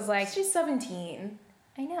 So it was like... She's 17.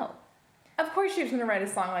 I know. Of course she was going to write a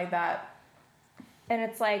song like that. And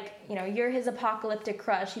it's like, you know, you're his apocalyptic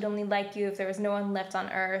crush. He'd only like you if there was no one left on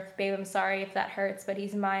earth. Babe, I'm sorry if that hurts, but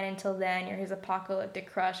he's mine until then. You're his apocalyptic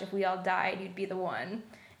crush. If we all died, you'd be the one.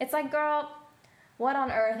 It's like, girl, what on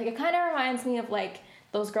earth? Like, it kind of reminds me of, like,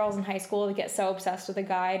 those girls in high school that get so obsessed with a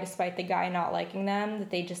guy despite the guy not liking them that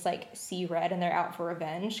they just like see red and they're out for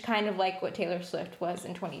revenge, kind of like what Taylor Swift was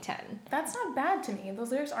in 2010. That's not bad to me.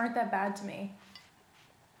 Those lyrics aren't that bad to me.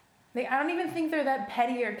 I don't even think they're that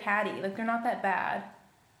petty or catty. Like, they're not that bad.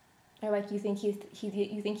 Or like, you think you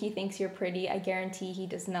think he thinks you're pretty. I guarantee he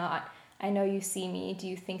does not. I know you see me. Do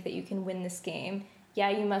you think that you can win this game? Yeah,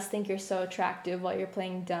 you must think you're so attractive while you're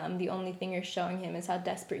playing dumb. The only thing you're showing him is how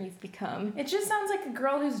desperate you've become. It just sounds like a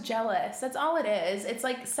girl who's jealous. That's all it is. It's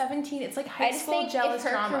like 17. It's like high school jealous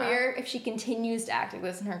drama. If she continues to act like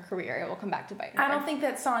this in her career, it will come back to bite her. I don't think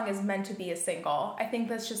that song is meant to be a single. I think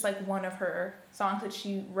that's just like one of her songs that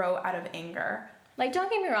she wrote out of anger. Like, don't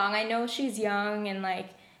get me wrong. I know she's young and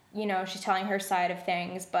like, you know, she's telling her side of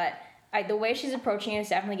things, but the way she's approaching it is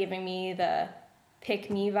definitely giving me the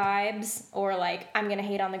pick me vibes, or like I'm gonna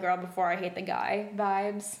hate on the girl before I hate the guy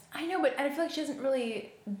vibes. I know, but I feel like she hasn't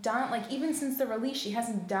really done, like, even since the release, she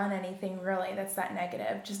hasn't done anything really that's that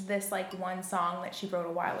negative. Just this like one song that she wrote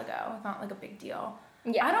a while ago. It's not like a big deal.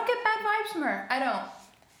 Yeah, I don't get bad vibes from her. I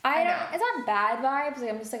don't. It's not bad vibes.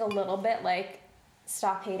 Like, I'm just like a little bit like,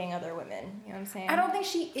 stop hating other women. You know what I'm saying? I don't think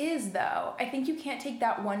she is though. I think you can't take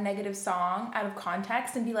that one negative song out of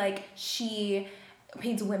context and be like, she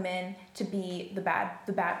paints women to be the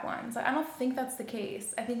bad ones. Like, I don't think that's the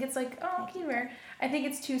case. I think it's like, oh, humor. I think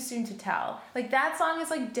it's too soon to tell. Like, that song is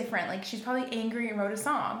like different. Like, she's probably angry and wrote a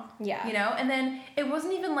song. Yeah. You know? And then it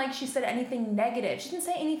wasn't even like she said anything negative. She didn't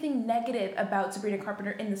say anything negative about Sabrina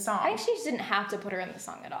Carpenter in the song. I think she just didn't have to put her in the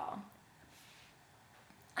song at all.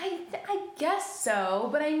 I guess so,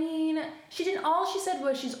 but I mean, she didn't. All she said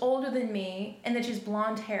was she's older than me and that she's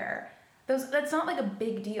blonde hair. That's not like a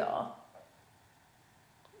big deal.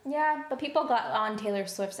 Yeah, but people got on Taylor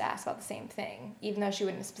Swift's ass about the same thing, even though she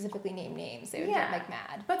wouldn't specifically name names. They would get like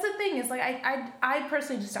mad. But the thing is, like, I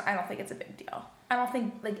personally just I don't think it's a big deal. I don't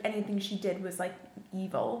think like anything she did was like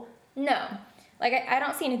evil. No. Like, I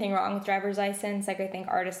don't see anything wrong with driver's license. Like, I think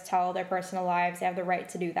artists tell their personal lives, they have the right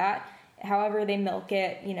to do that. However they milk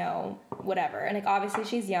it, you know, whatever. And like, obviously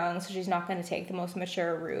she's young, so she's not going to take the most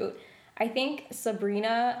mature route. I think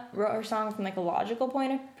Sabrina wrote her song from like a logical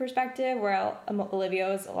point of perspective, where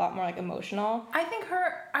Olivia is a lot more like emotional. I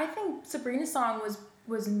think Sabrina's song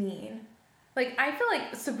was mean. Like, I feel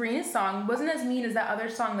like Sabrina's song wasn't as mean as that other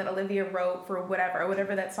song that Olivia wrote for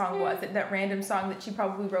whatever that song was, that random song that she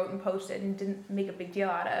probably wrote and posted and didn't make a big deal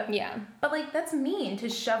out of. Yeah. But, like, that's mean to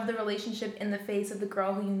shove the relationship in the face of the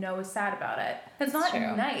girl who you know is sad about it. That's not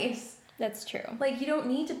true. nice. That's true. Like, you don't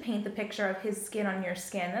need to paint the picture of his skin on your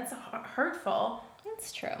skin. That's hurtful.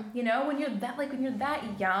 That's true. You know, when you're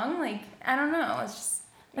that young, like, I don't know, it's just,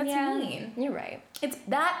 that's mean. You're right. It's,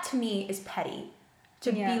 that to me is petty.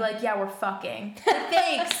 To be like, yeah, we're fucking. Like,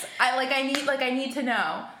 thanks. I need to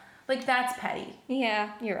know. Like, that's petty.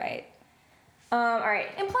 Yeah, you're right. All right.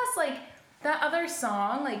 And plus, like, that other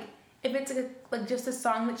song, like, if it's like just a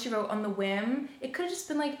song that she wrote on the whim, it could have just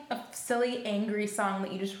been like a silly, angry song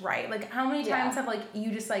that you just write. Like, how many times have like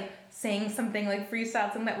you just like sang something like freestyle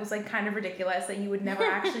something that was like kind of ridiculous that you would never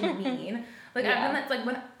actually mean? Like, I've done that, like,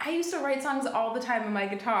 when I used to write songs all the time on my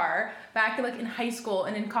guitar back like in high school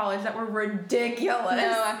and in college that were ridiculous.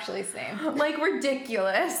 No, actually, same. Like,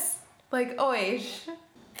 ridiculous. Like, oish.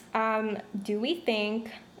 Do we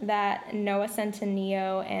think that Noah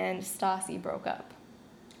Centineo and Stassi broke up?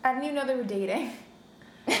 I didn't even know they were dating.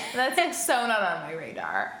 That's like so not on my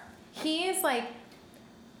radar. He is like,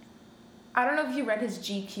 I don't know if you read his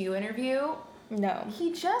GQ interview. No.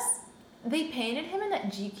 They painted him in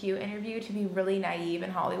that GQ interview to be really naive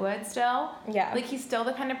in Hollywood still. Yeah. Like, he's still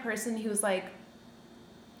the kind of person who's like,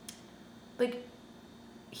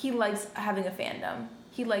 he likes having a fandom.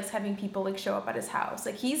 He likes having people like show up at his house.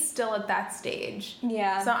 Like, he's still at that stage.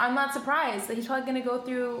 Yeah. So I'm not surprised that he's probably gonna go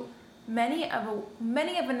through many of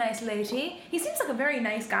a nice lady. He seems like a very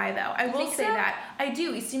nice guy, though. I will say that. I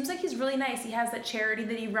do. He seems like he's really nice. He has that charity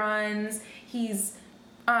that he runs. He's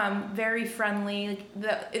very friendly. Like,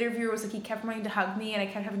 the interviewer was like, he kept wanting to hug me, and I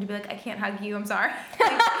kept having to be like, I can't hug you. I'm sorry.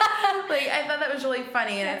 Like, I thought that was really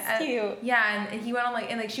funny. And that's cute. Yeah, and he went on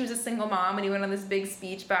and she was a single mom, and he went on this big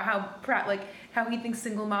speech about how he thinks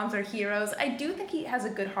single moms are heroes. I do think he has a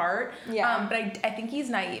good heart. Yeah. But I think he's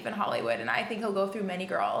naive in Hollywood, and I think he'll go through many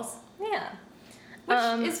girls. Yeah.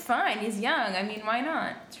 Which is fine. He's young. I mean, why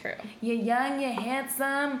not? True. You're young, you're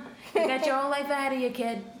handsome, you got your whole life ahead of you,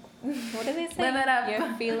 kid. What do they say? Live it up.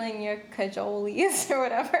 You're feeling your cajoles or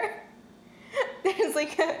whatever. There's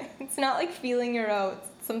like it's not like feeling your oats.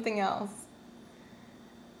 It's something else.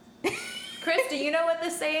 Chris, do you know what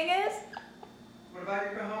this saying is? What about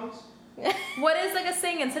your cajones? What is like a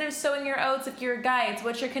saying instead of sowing your oats if you're a guy? It's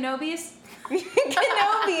what's your Kenobis?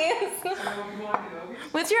 Kenobi's.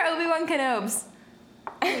 What's your Obi-Wan Kenobes?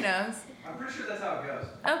 Who knows? I'm pretty sure that's how it goes.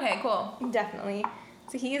 Okay, cool. Definitely.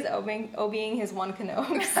 So he is Obiing his one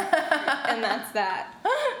Kenobes. And that's that.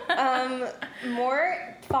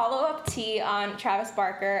 More follow-up tea on Travis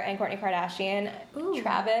Barker and Kourtney Kardashian. Ooh.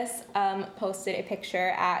 Travis posted a picture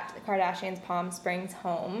at the Kardashians' Palm Springs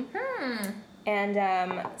home.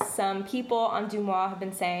 And some people on Dumois have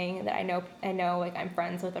been saying that I know, like, I'm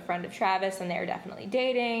friends with a friend of Travis, and they're definitely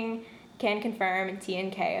dating. Can confirm T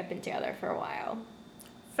and K have been together for a while.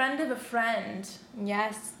 Friend of a friend.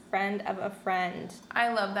 Yes, friend of a friend.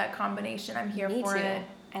 I love that combination. I'm here Me for too. it.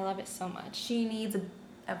 I love it so much. She needs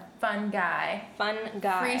a fun guy. Fun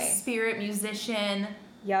guy. Free spirit musician.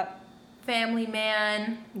 Yep. Family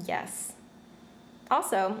man. Yes.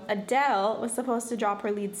 Also, Adele was supposed to drop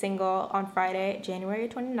her lead single on Friday, January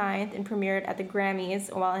 29th, and premiered at the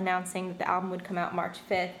Grammys while announcing that the album would come out March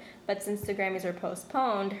 5th. But since the Grammys were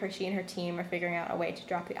postponed, she and her team are figuring out a way to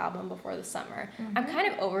drop the album before the summer. I'm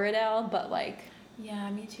kind of over Adele, but like... Yeah,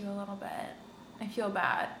 me too, a little bit. I feel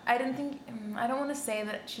bad. I don't want to say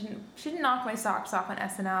that she didn't knock my socks off on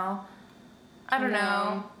SNL. I don't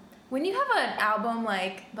know. When you have an album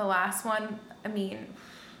like the last one, I mean,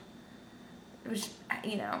 it was,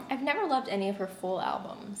 you know. I've never loved any of her full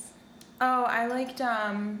albums. Oh, I liked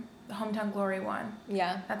the Hometown Glory one.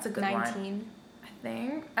 Yeah. That's a good 19. one. I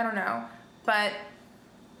think. I don't know. But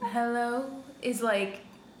Hello is like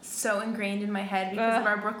so ingrained in my head because of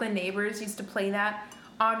our Brooklyn neighbors used to play that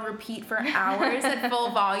on repeat for hours at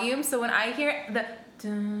full volume. So when I hear the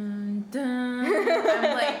dun dun, I'm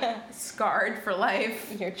like scarred for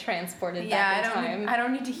life. You're transported back in time. I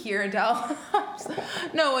don't need to hear Adele.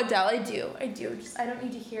 No, Adele, I do. Just I don't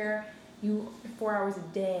need to hear you 4 hours a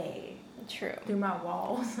day. True. Through my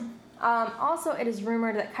walls. Also, it is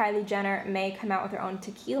rumored that Kylie Jenner may come out with her own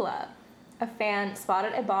tequila. A fan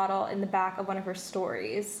spotted a bottle in the back of one of her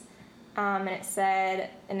stories, and it said,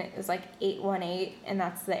 and it was like 818, and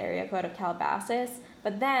that's the area code of Calabasas.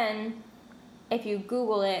 But then, if you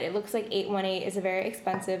Google it, it looks like 818 is a very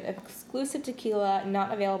expensive, exclusive tequila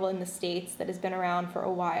not available in the States that has been around for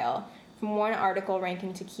a while. From one article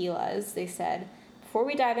ranking tequilas, they said, before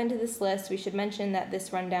we dive into this list, we should mention that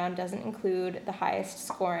this rundown doesn't include the highest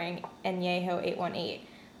scoring Añejo 818.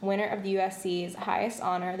 Winner of the USC's highest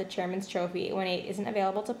honor, the Chairman's Trophy, 818 isn't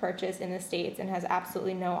available to purchase in the States and has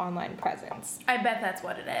absolutely no online presence. I bet that's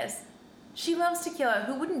what it is. She loves tequila.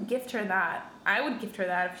 Who wouldn't gift her that? I would gift her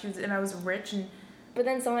that if she was, and I was rich. And But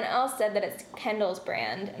then someone else said that it's Kendall's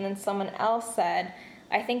brand, and then someone else said,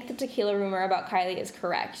 I think the tequila rumor about Kylie is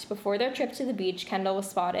correct. Before their trip to the beach, Kendall was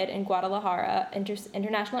spotted in Guadalajara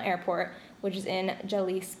International Airport, which is in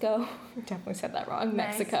Jalisco, definitely said that wrong,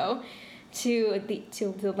 Nice. Mexico, to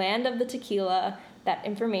the land of the tequila. That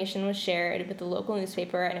information was shared with the local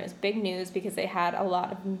newspaper, and it was big news because they had a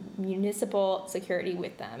lot of municipal security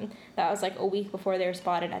with them. That was like a week before they were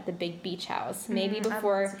spotted at the big beach house. Maybe I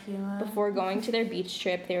love tequila. before going to their beach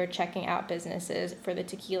trip, they were checking out businesses for the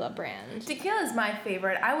tequila brand. Tequila is my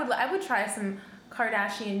favorite. I would try some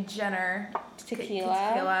Kardashian Jenner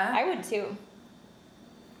Tequila. I would too.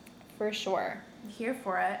 For sure. I'm here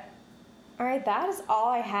for it. All right, that is all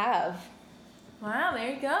I have. Wow,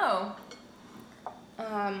 there you go.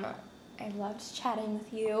 I loved chatting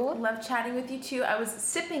with you. Love chatting with you too. I was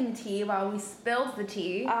sipping tea while we spilled the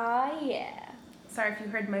tea. Yeah. Sorry if you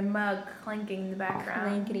heard my mug clanking in the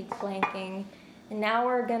background. Clankety clanking. And now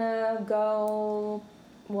we're gonna go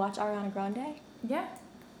watch Ariana Grande. Yeah.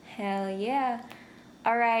 Hell yeah.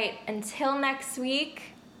 All right, until next week,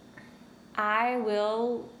 I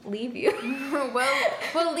will leave you.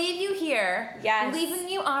 We'll leave you here. Yes. Leaving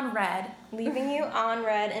you on red. Leaving you on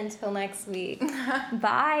red until next week.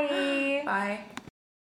 Bye. Bye.